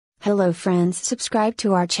Hello friends, subscribe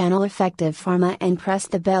to our channel Effective Pharma and press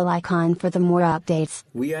the bell icon for the more updates.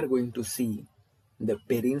 We are going to see the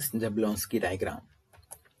Perrin-Jablonski diagram.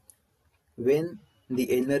 When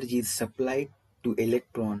the energy is supplied to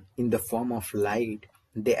electron in the form of light,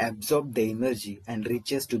 they absorb the energy and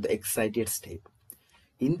reaches to the excited state.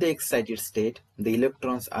 In the excited state, the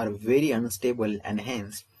electrons are very unstable and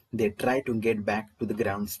hence they try to get back to the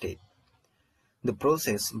ground state. The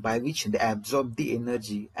process by which they absorb the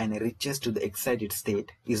energy and reaches to the excited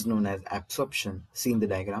state is known as absorption, see in the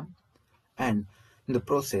diagram, and the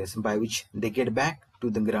process by which they get back to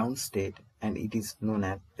the ground state, and it is known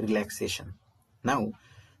as relaxation. Now,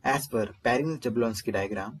 as per Perrin-Jablonski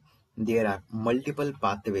diagram, there are multiple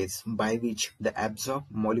pathways by which the absorbed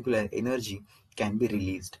molecular energy can be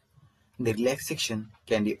released. The relaxation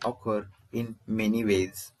can occur in many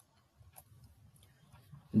ways.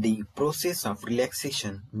 The process of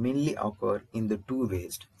relaxation mainly occur in the two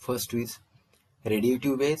ways. First is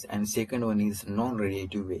radiative ways and second one is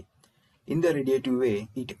non-radiative way. In the radiative way,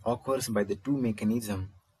 it occurs by the two mechanisms.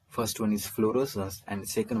 First one is fluorescence and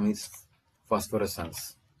second one is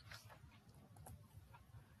phosphorescence.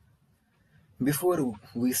 Before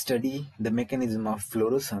we study the mechanism of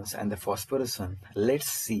fluorescence and the phosphorescence, let's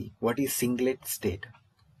see what is singlet state.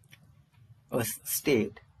 A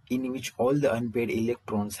state in which all the unpaired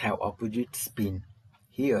electrons have opposite spin.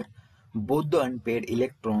 Here, both the unpaired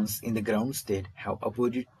electrons in the ground state have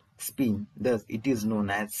opposite spin, thus it is known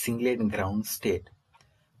as singlet ground state.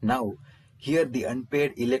 Now, here the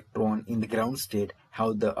unpaired electron in the ground state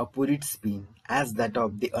have the opposite spin as that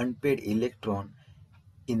of the unpaired electron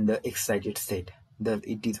in the excited state, thus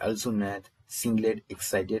it is also known as singlet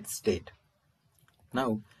excited state.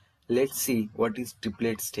 Now, let's see what is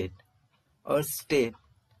triplet state. A state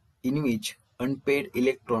in which unpaired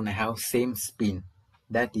electron have same spin,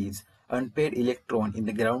 that is, unpaired electron in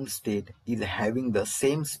the ground state is having the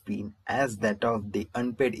same spin as that of the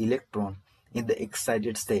unpaired electron in the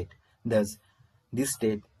excited state. Thus, this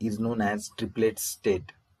state is known as triplet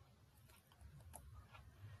state.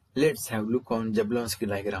 Let's have a look on Jablonski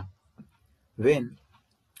diagram. When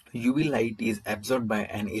UV light is absorbed by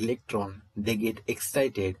an electron, they get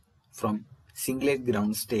excited from singlet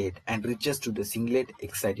ground state and reaches to the singlet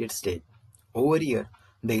excited state. Over here,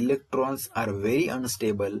 the electrons are very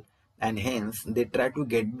unstable and hence they try to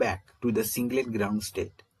get back to the singlet ground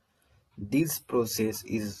state. This process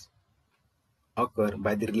is occur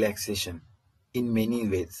by the relaxation in many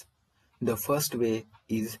ways. The first way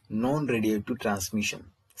is non-radiative transmission,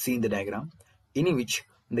 see in the diagram, in which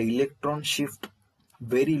the electron shift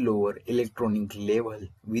very lower electronic level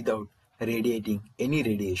without radiating any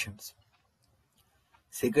radiations.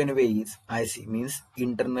 Second way is IC, means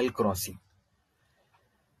internal crossing,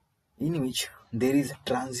 in which there is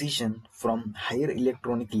transition from higher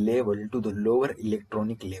electronic level to the lower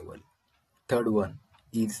electronic level. Third one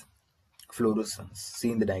is fluorescence,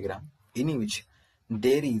 see in the diagram, in which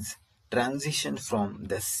there is transition from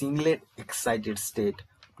the singlet excited state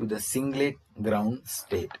to the singlet ground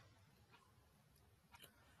state.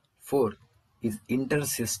 Fourth is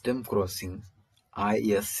intersystem crossing,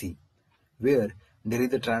 ISC, where there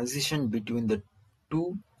is a transition between the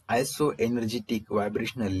two isoenergetic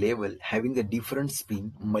vibrational level having a different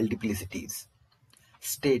spin multiplicities.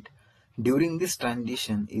 State during this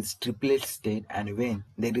transition is triplet state, and when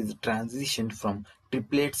there is a transition from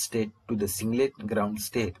triplet state to the singlet ground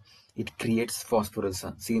state, it creates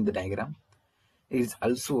phosphorescence, see in the diagram. It is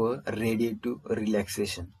also a radiative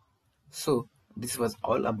relaxation. So this was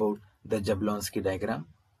all about the Jablonski diagram.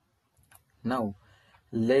 Now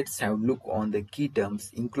let's have a look on the key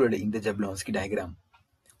terms included in the Jablonski diagram.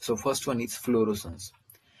 So first one is fluorescence.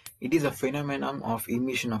 It is a phenomenon of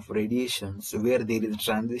emission of radiations where there is a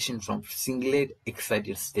transition from singlet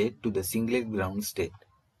excited state to the singlet ground state.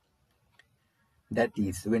 That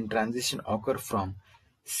is, when transition occurs from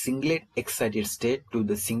singlet excited state to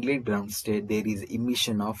the singlet ground state, there is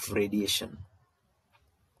emission of radiation.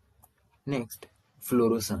 Next,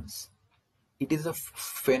 fluorescence. It is a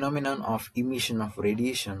phenomenon of emission of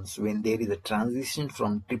radiations when there is a transition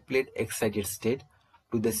from triplet excited state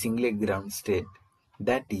to the singlet ground state.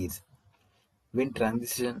 That is, when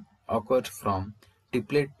transition occurs from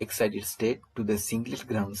triplet excited state to the singlet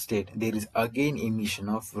ground state, there is again emission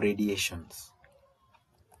of radiations.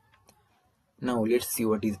 Now let's see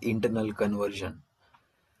what is internal conversion.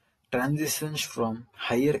 Transitions from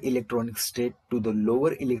higher electronic state to the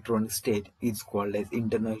lower electronic state is called as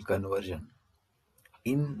internal conversion.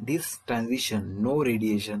 In this transition, no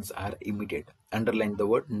radiations are emitted. Underline the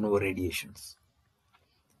word no radiations.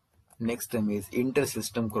 Next term is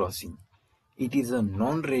intersystem crossing. It is a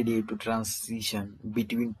non-radiative transition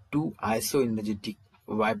between two isoenergetic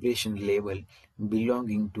vibration levels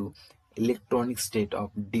belonging to electronic state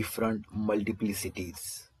of different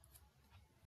multiplicities.